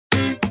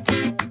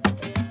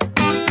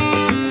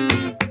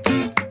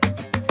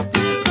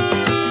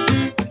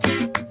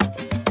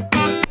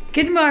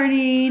Good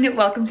morning,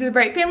 welcome to the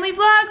Bright Family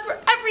Vlogs, where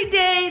every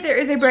day there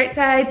is a bright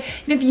side.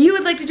 And if you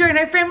would like to join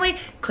our family,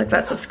 click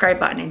that subscribe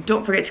button and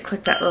don't forget to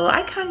click that little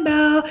icon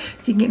bell so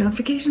you can get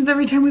notifications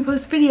every time we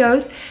post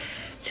videos.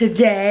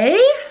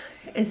 Today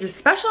is a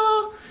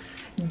special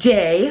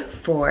day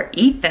for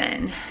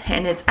Ethan,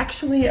 and it's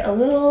actually a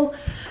little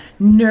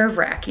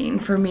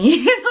nerve-wracking for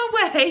me in a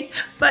way,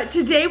 but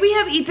today we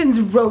have Ethan's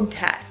road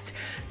test.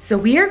 So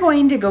we are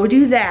going to go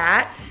do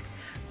that,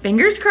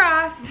 fingers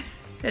crossed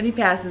that he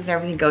passes and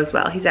everything goes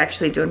well. He's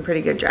actually doing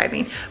pretty good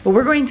driving. But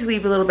we're going to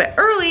leave a little bit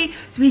early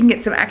so we can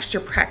get some extra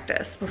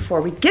practice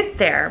before we get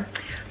there.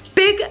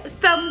 Big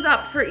thumbs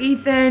up for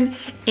Ethan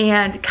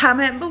and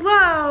comment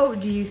below,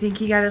 do you think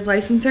he got his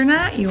license or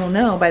not? You will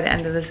know by the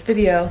end of this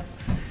video.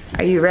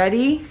 Are you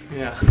ready?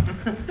 Yeah.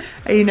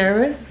 Are you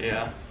nervous?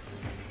 Yeah.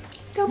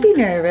 Don't be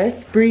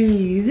nervous,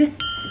 breathe.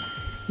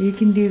 You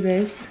can do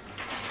this.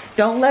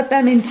 Don't let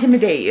them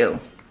intimidate you.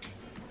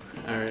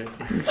 Alright.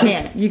 You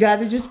can't. You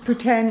gotta just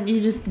pretend you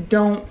just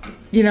don't,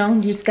 you know,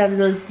 you just gotta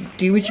just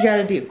do what you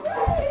gotta do.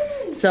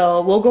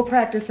 So we'll go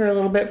practice for a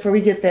little bit before we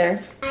get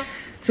there.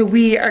 So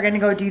we are gonna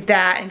go do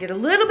that and get a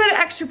little bit of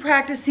extra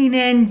practicing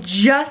in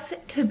just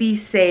to be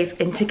safe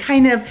and to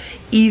kind of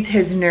ease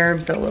his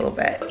nerves a little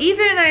bit.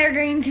 Ethan and I are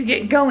going to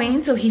get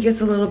going so he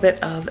gets a little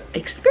bit of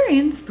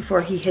experience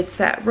before he hits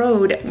that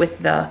road with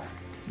the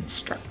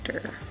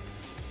instructor.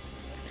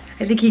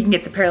 I think he can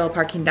get the parallel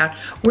parking down.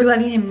 We're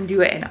letting him do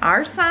it in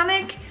our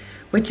Sonic,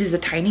 which is a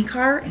tiny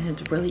car, and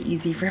it's really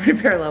easy for him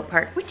to parallel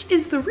park, which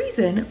is the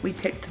reason we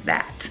picked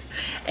that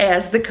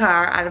as the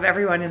car out of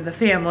everyone in the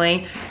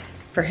family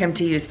for him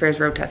to use for his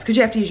road test, because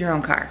you have to use your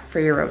own car for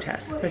your road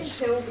test.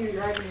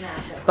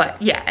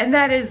 But yeah, and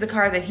that is the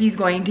car that he's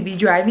going to be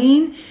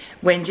driving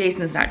when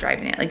Jason's not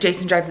driving it. Like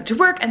Jason drives it to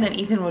work, and then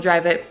Ethan will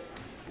drive it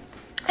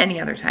any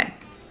other time.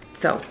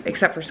 So,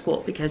 except for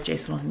school, because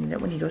Jason will need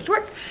it when he goes to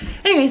work.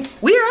 Anyways,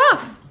 we are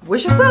off.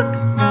 Wish us luck.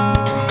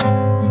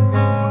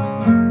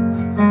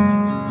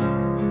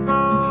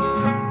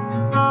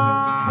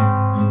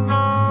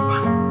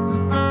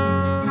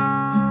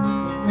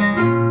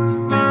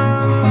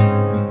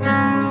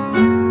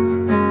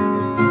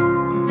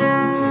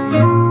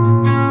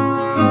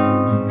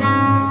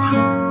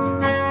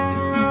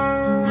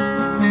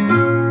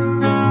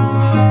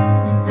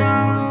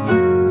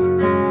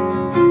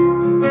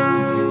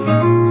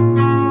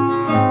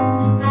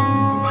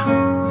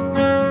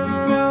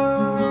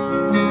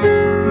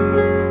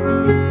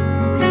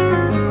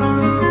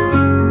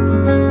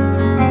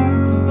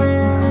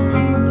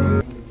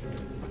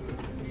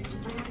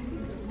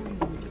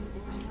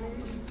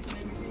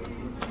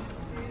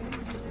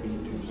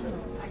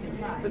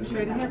 Put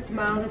straight ahead,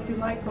 smile if you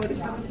like, hold it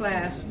for the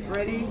flash.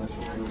 Ready?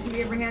 Have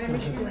you ever had a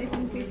Michigan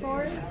license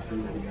before?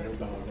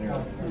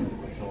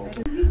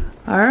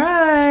 All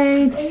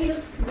right.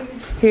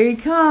 Here he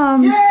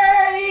comes.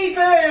 Yay,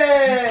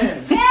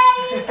 Ethan!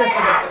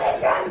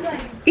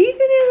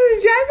 Ethan has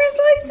his driver's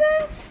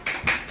license.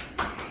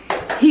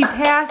 He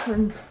passed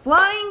in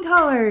flying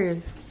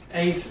colors.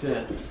 Aced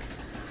it.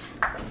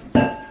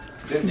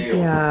 Good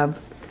job.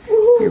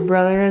 Your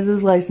brother has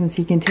his license.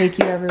 He can take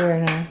you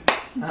everywhere now.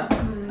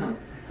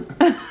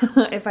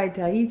 If I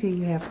tell you to,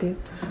 you have to.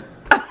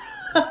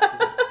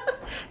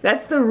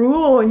 That's the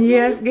rule when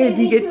you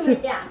get to.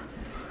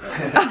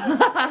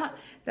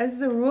 That's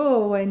the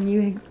rule when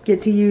you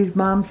get to use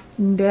mom's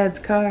and dad's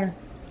car.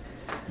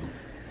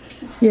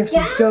 You have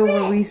to go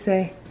where we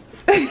say.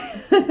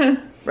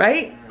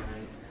 Right?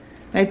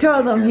 I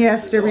told him he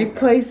has to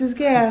replace his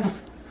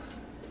gas.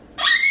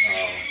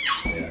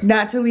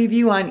 Not to leave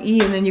you on E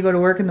and then you go to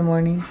work in the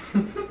morning.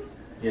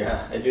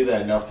 Yeah, I do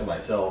that enough to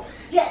myself.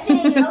 Just so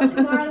you know,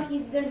 tomorrow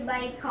he's gonna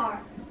buy a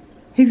car.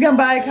 He's gonna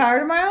buy a car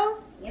tomorrow?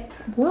 Yep.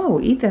 Whoa,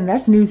 Ethan,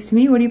 that's news to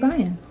me. What are you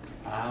buying?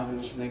 I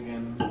was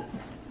thinking,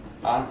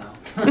 I don't know.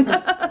 He's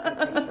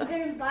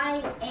gonna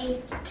buy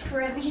a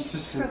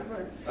Traverse.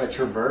 A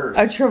Traverse.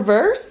 A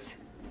Traverse?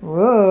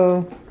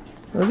 Whoa,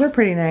 those are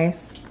pretty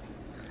nice.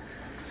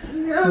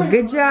 Well,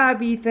 good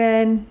job,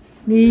 Ethan.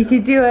 You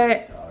could do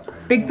it.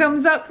 Big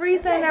thumbs up for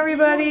Ethan,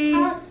 everybody.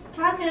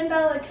 Talking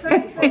about a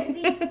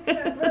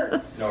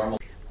Traverse. Normal.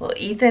 Well,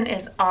 Ethan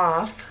is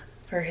off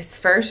for his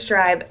first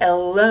drive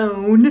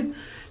alone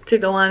to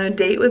go on a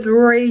date with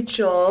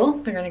Rachel.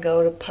 They're gonna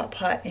go to Putt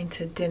Putt and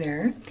to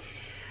dinner.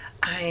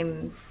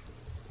 I'm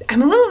a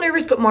little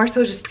nervous, but more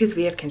so just because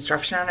we have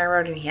construction on our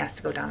road and he has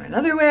to go down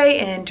another way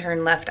and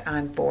turn left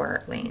on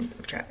 4 lanes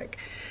of traffic.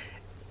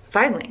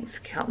 5 lanes,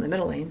 counting the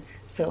middle lane.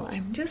 So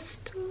I'm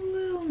just a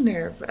little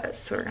nervous.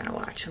 So we're gonna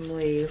watch him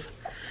leave.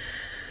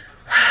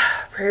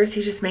 Prayers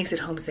he just makes it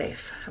home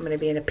safe. I'm gonna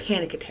be in a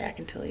panic attack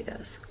until he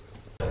does.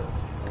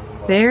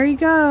 There he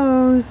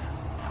goes.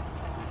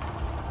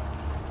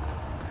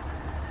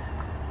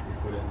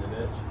 Put it in the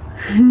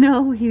ditch.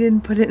 No, he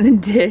didn't put it in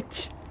the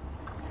ditch.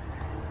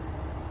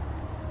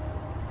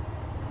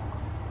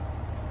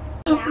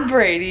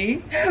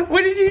 Brady,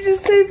 what did you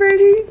just say,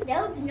 Brady?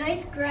 That was a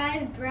nice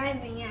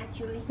driving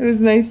actually. It was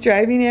nice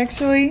driving,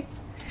 actually.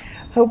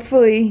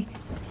 Hopefully,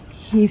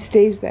 he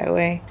stays that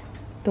way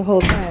the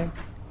whole time.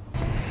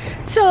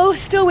 So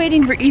still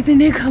waiting for Ethan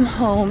to come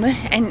home,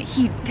 and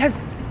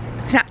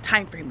it's not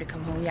time for him to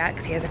come home yet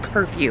because he has a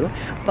curfew,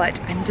 but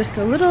I'm just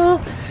a little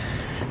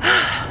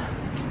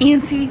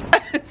antsy.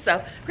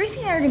 So Gracie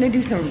and I are gonna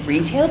do some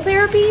retail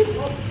therapy.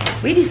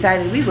 We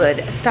decided we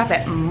would stop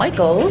at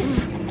Michael's,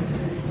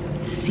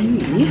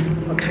 see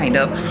what kind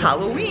of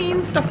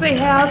Halloween stuff they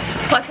have.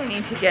 Plus I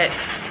need to get,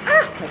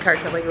 my car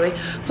stopped legally.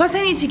 Plus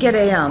I need to get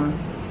a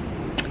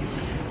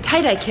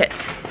tie-dye kit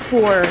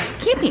for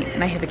camping,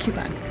 and I have a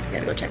coupon, so we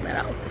gotta go check that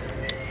out.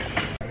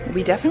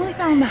 We definitely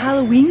found the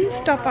Halloween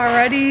stuff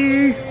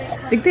already.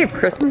 I think they have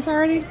Christmas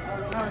already.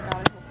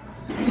 Oh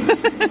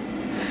god.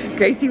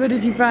 Gracie, what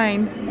did you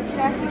find?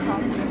 Cassie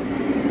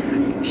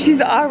costume. She's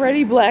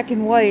already black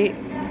and white,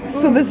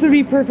 so this would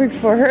be perfect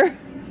for her.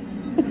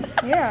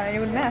 Yeah, it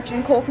would match,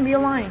 and Cole can be a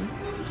lion.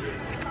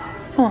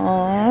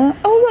 Aww.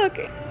 Oh look.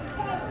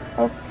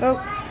 Oh.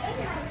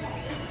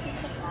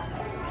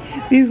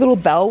 These little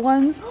bell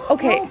ones.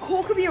 Okay. Oh,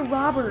 Cole could be a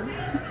robber.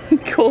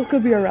 Cole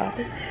could be a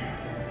robber.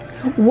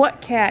 What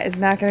cat is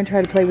not going to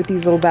try to play with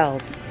these little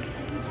bells?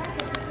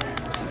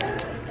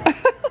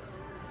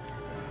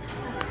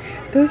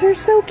 Those are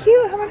so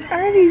cute. How much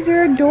are these?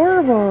 They're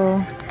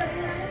adorable.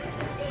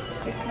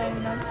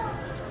 $6.99.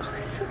 Oh,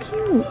 that's so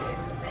cute.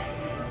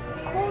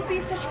 Cole would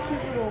be such a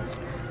cute little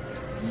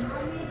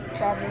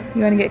robber.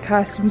 You want to get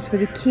costumes for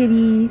the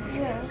kitties?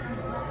 Yeah.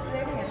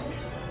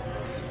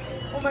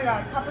 Oh my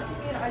god, Copper could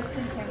be an ice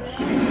cream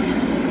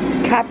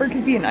sandwich. Copper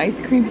could be an ice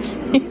cream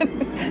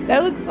stand.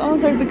 That looks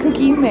almost like the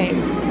cookie you made.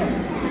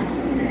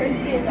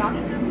 Could be a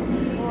doctor,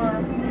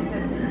 or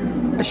this.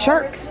 A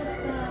shark.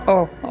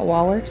 Oh, a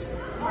walrus.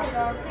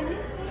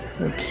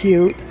 So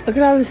cute. Look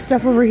at all this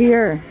stuff over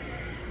here.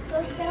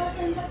 Those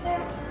skeletons up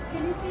there.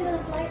 Can you see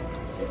those lights?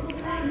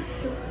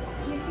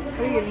 Can you see the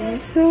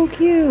lights? So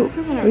cute.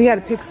 We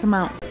gotta pick some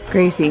out.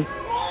 Gracie,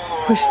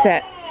 push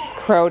that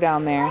crow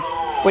down there.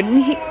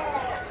 Wouldn't he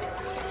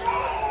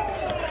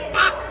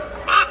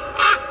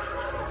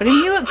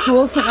look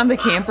cool sitting on the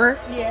camper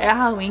at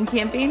Halloween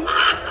camping?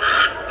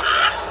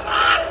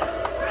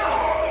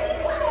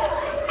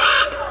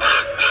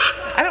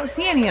 I don't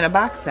see any in a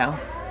box though.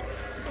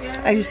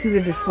 Yeah. I just see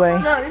the display.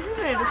 No, this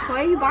isn't a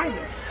display. You buy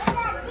this.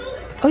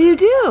 Oh, you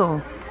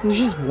do? There's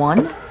just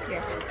one?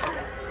 Yeah.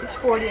 It's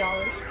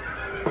 $40.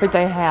 But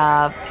they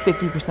have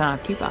 50%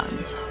 off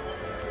coupons.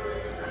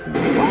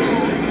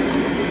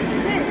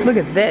 Look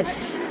at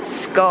this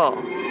skull.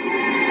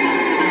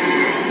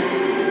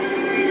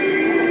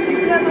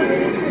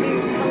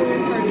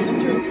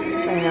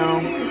 I know.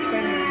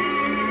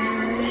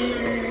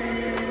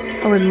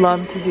 I would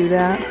love to do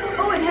that.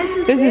 Oh, it has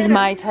This is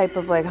my type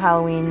of like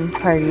Halloween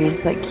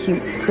parties, like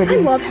cute, pretty. I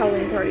love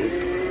Halloween parties.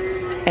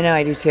 I know,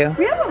 I do too.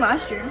 We had one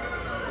last year.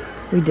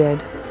 We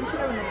did. We should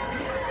have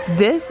another one.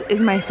 This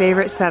is my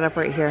favorite setup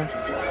right here.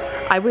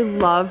 I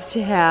would love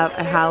to have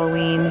a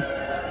Halloween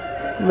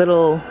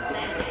little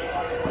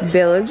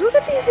village. Look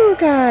at these little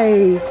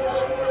guys.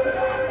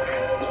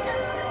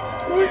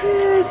 Look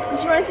at.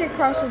 This reminds me of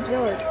Crossroads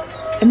Village.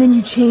 And then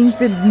you change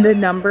the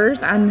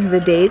numbers on the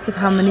dates of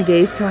how many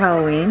days till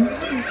Halloween.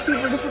 It's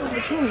super difficult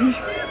to change.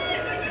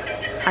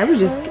 I would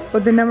just,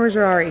 but the numbers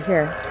are already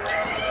here.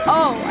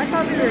 Oh, I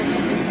thought we were.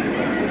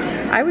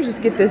 I would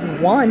just get this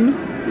one.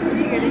 Are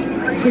you getting?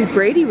 Because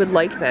Brady would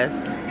like this.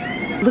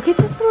 Look at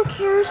this little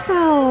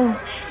carousel.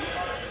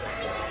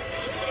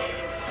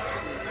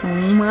 Oh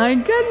my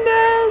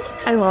goodness.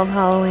 I love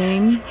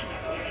Halloween.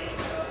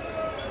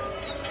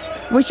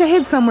 Wish I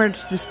had somewhere to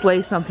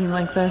display something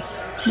like this.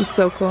 It'd be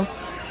so cool.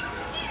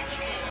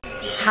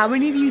 How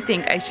many of you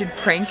think I should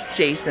prank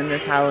Jason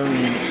this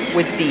Halloween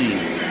with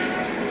these?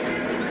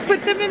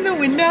 Put them in the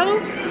window?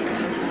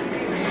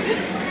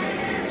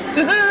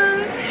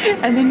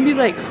 And then be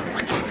like,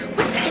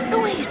 what's that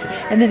noise?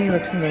 And then he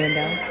looks in the window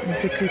and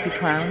it's a creepy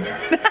clown.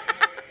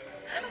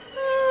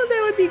 Oh,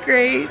 that would be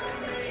great.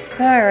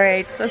 All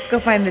right, let's go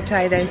find the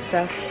tie-dye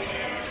stuff.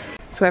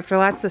 So after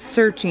lots of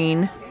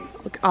searching,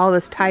 look at all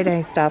this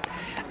tie-dye stuff,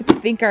 I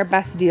think our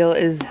best deal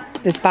is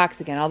this box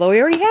again. Although we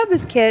already have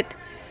this kit,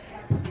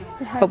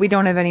 but we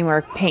don't have any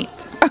more paint.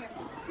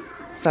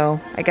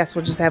 So I guess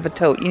we'll just have a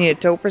tote. You need a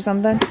tote for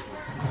something?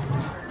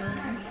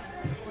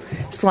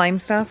 Slime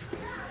stuff?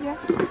 Yeah.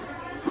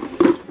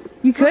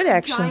 You could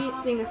actually.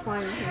 Giant thing of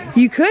slime in here.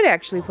 You could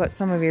actually put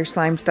some of your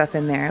slime stuff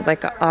in there,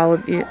 like all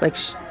of your, like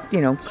you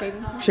know,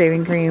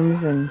 shaving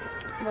creams and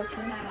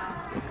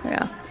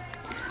yeah,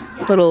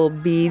 little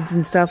beads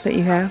and stuff that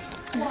you have.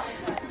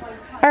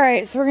 All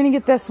right, so we're gonna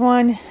get this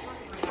one.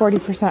 It's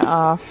 40%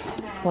 off,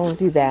 so we'll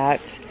do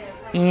that.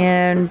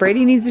 And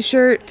Brady needs a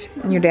shirt,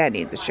 and your dad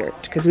needs a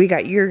shirt, because we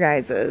got your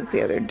guys's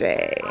the other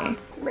day.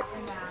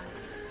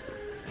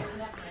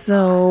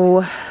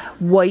 So,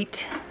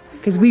 white,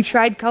 because we've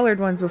tried colored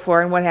ones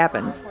before, and what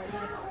happens?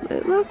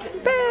 It looks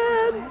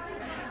bad.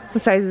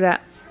 What size is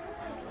that?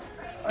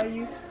 Are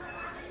you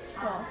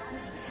small?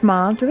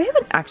 Small? Do they have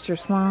an extra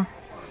small?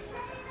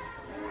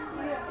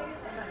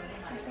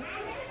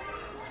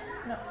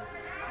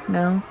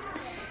 No?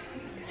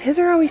 Because his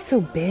are always so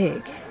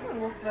big.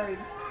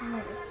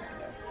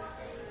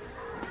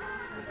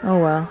 Oh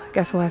well,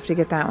 guess we'll have to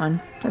get that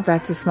one. If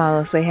that's the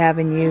smallest they have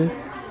in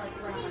youth.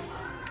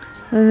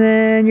 And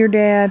then your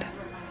dad.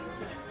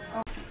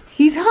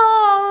 He's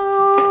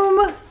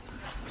home!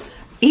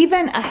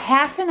 Even a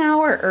half an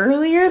hour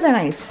earlier than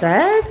I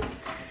said?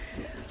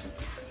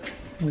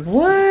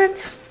 What?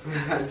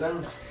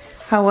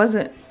 How was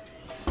it?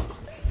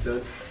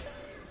 Good.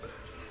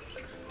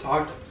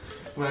 Talked.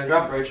 When I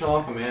dropped Rachel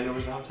off, Amanda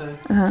was outside.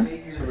 Uh-huh.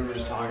 So we were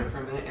just talking for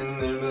a minute. And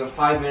then in the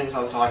 5 minutes I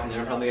was talking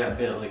there, I probably got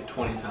bit like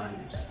 20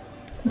 times.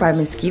 By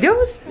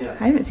mosquitoes? Yeah.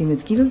 I haven't seen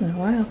mosquitoes in a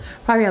while.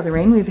 Probably all the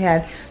rain we've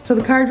had. So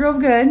the car drove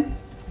good.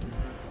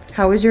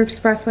 How was your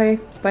expressway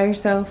by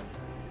yourself?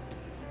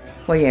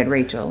 Well, you had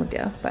Rachel,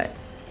 yeah, but.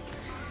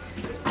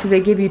 Do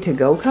they give you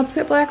to-go cups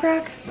at Black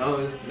Rock?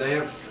 No, they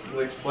have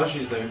like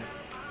slushies there.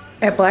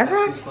 At Black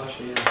Rock?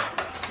 Slushy,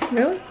 yeah.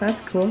 Really?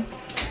 That's cool.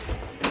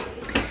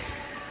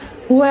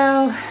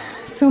 Well,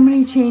 so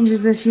many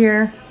changes this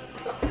year.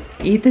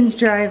 Ethan's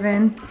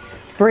driving.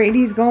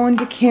 Brady's going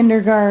to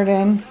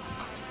kindergarten.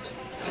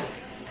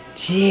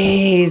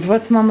 Jeez,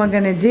 what's Mama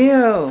gonna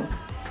do?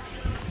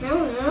 I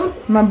don't know.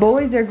 My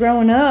boys are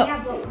growing up.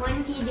 Yeah, but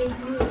once you do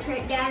the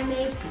trick Dad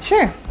made.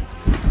 Sure.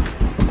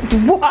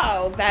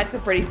 Wow, that's a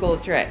pretty cool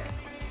trick.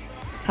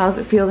 How's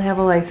it feel to have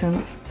a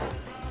license?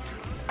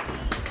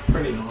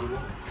 Pretty normal.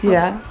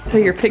 Yeah,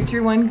 till your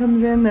picture one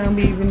comes in, that'll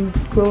be even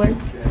cooler.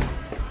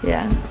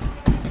 Yeah.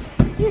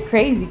 You're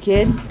crazy,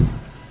 kid.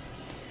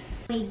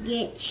 We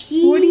get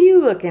cheese. What are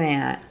you looking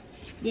at?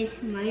 This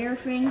Meyer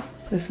thing.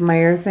 This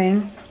Meyer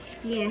thing?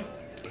 Yeah.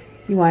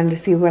 You wanted to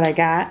see what I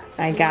got?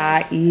 I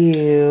got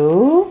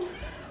you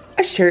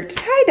a shirt to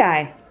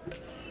tie-dye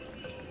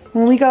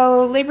when we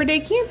go Labor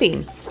Day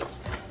camping.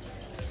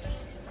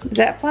 Is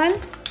that fun?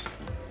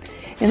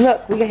 And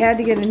look, we had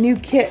to get a new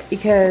kit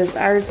because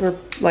ours were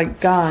like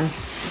gone.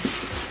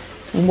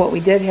 And what we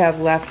did have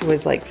left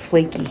was like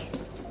flaky.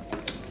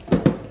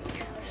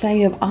 So now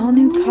you have all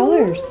new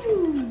colors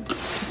to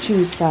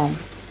choose from.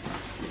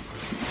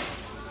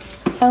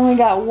 I only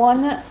got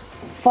one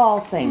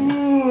fall thing.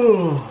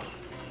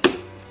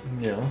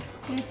 Yeah.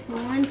 Just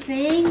one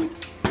thing.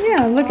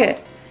 Yeah, look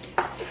at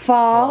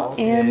Fall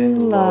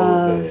in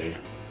Love.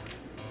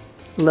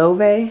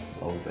 Love.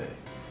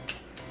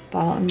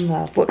 Fall in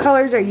Love. What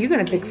colors are you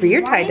gonna pick for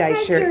your tie-dye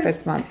shirt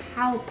this month?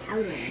 How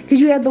powder. Because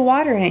you add the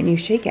water in it and you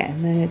shake it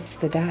and then it's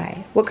the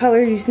dye. What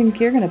color do you think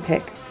you're gonna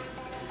pick?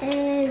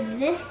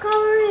 This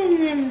color and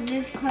then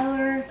this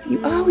color.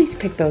 You always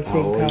pick those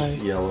same Always colors.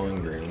 yellow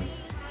and green.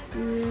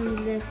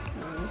 This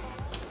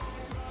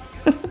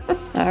color.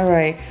 All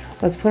right,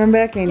 let's put them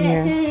back in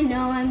here.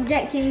 No, I'm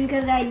joking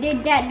because I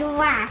did that the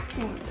last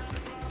time.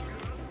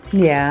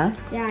 Yeah,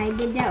 Yeah, I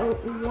did that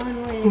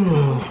one way a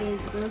couple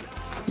days ago.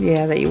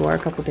 yeah, that you wore a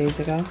couple days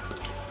ago.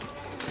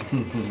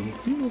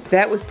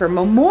 That was for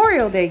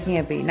Memorial Day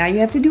camping. Now you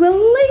have to do a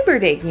Labor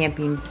Day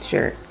camping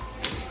shirt.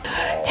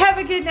 Have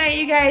a good night,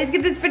 you guys.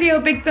 Give this video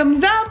a big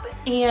thumbs up.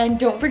 And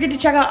don't forget to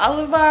check out all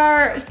of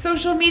our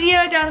social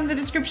media down in the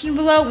description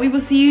below. We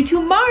will see you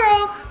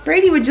tomorrow.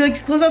 Brady, would you like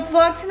to close out the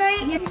vlog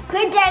tonight? Yeah.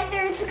 Click that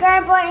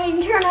subscribe button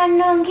and turn on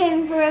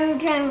notifications for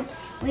every time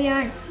we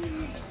are.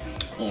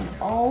 And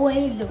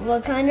always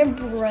look on the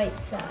bright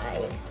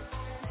side.